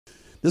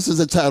This is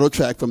the title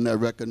track from that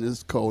record, and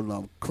it's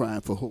called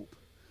Crying for Hope.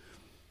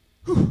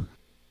 Whew.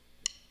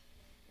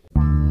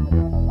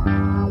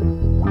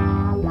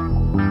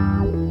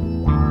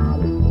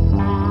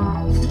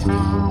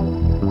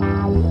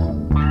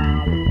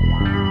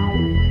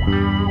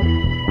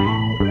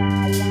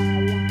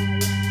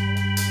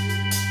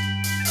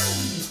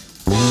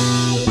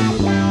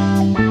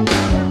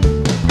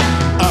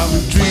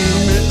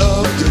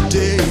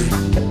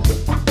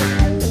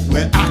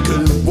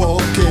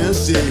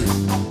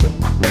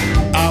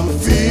 I'm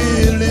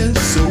feeling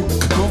so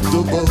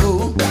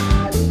comfortable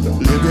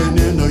living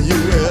in the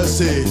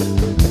USA.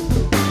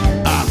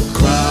 I'm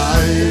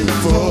crying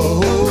for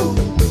hope.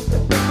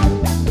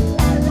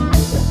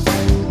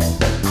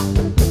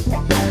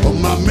 Oh,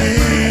 my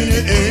man,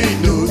 it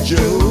ain't no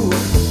joke.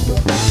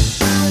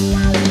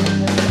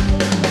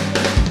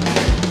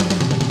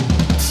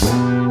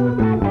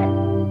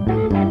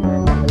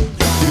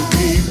 You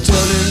keep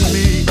telling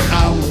me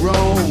I'm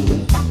wrong.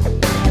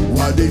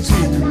 Why they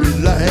treat me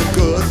like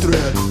a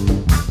threat?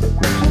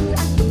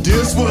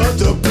 This was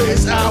the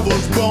place I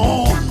was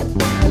born.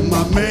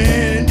 My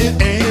man,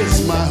 it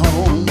ain't my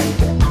home.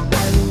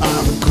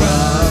 I'm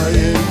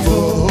crying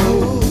for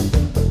hope.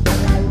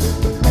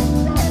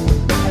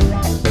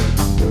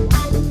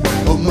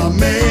 Oh, my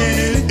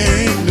man, it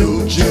ain't no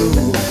joke.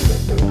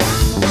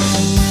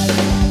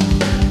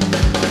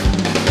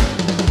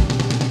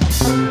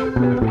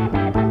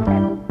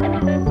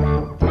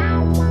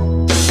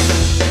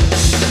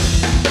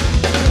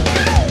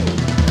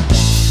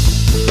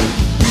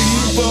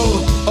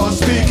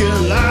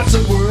 Speaking lots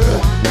of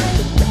words,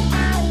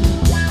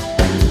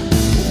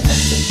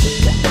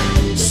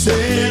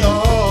 saying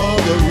all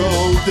the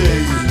wrong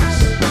things.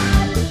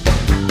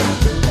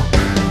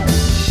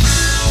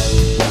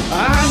 I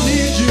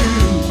need you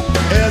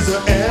as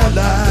an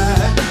ally,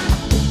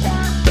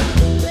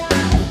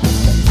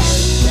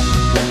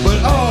 but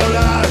all I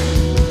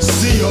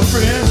see your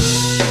friends.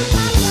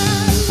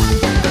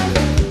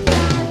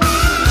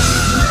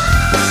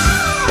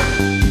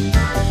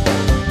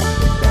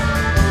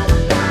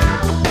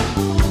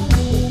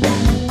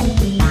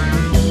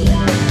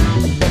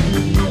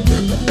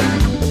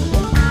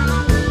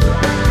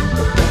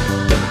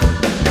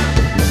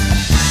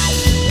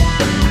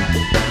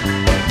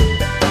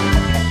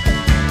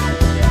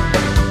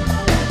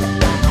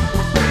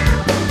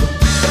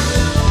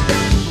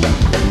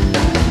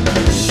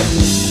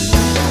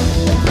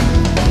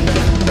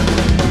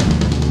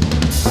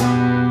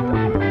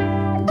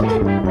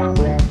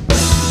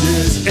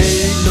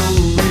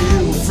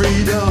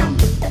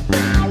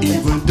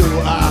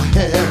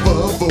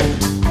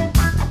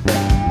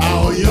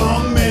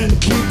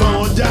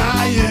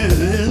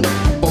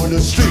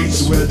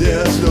 Where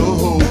there's no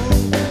hope,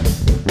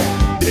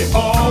 they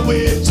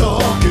always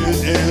talking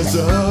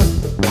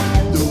answers.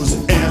 Those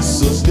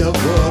answers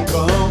never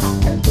come.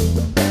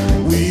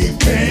 We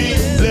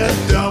can't let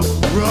them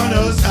run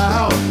us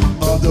out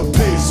of the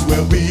place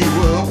where we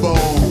were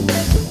born.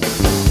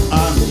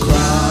 I'm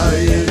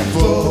crying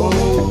for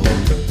hope.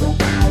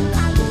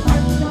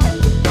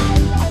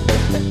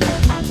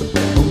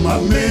 Oh, my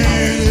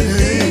man,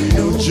 it ain't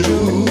no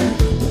joke.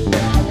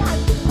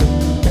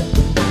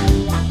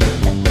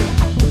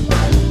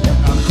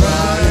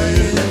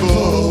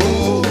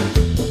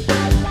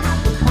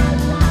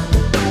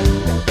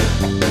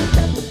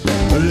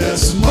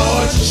 Let's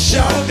march,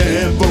 shout,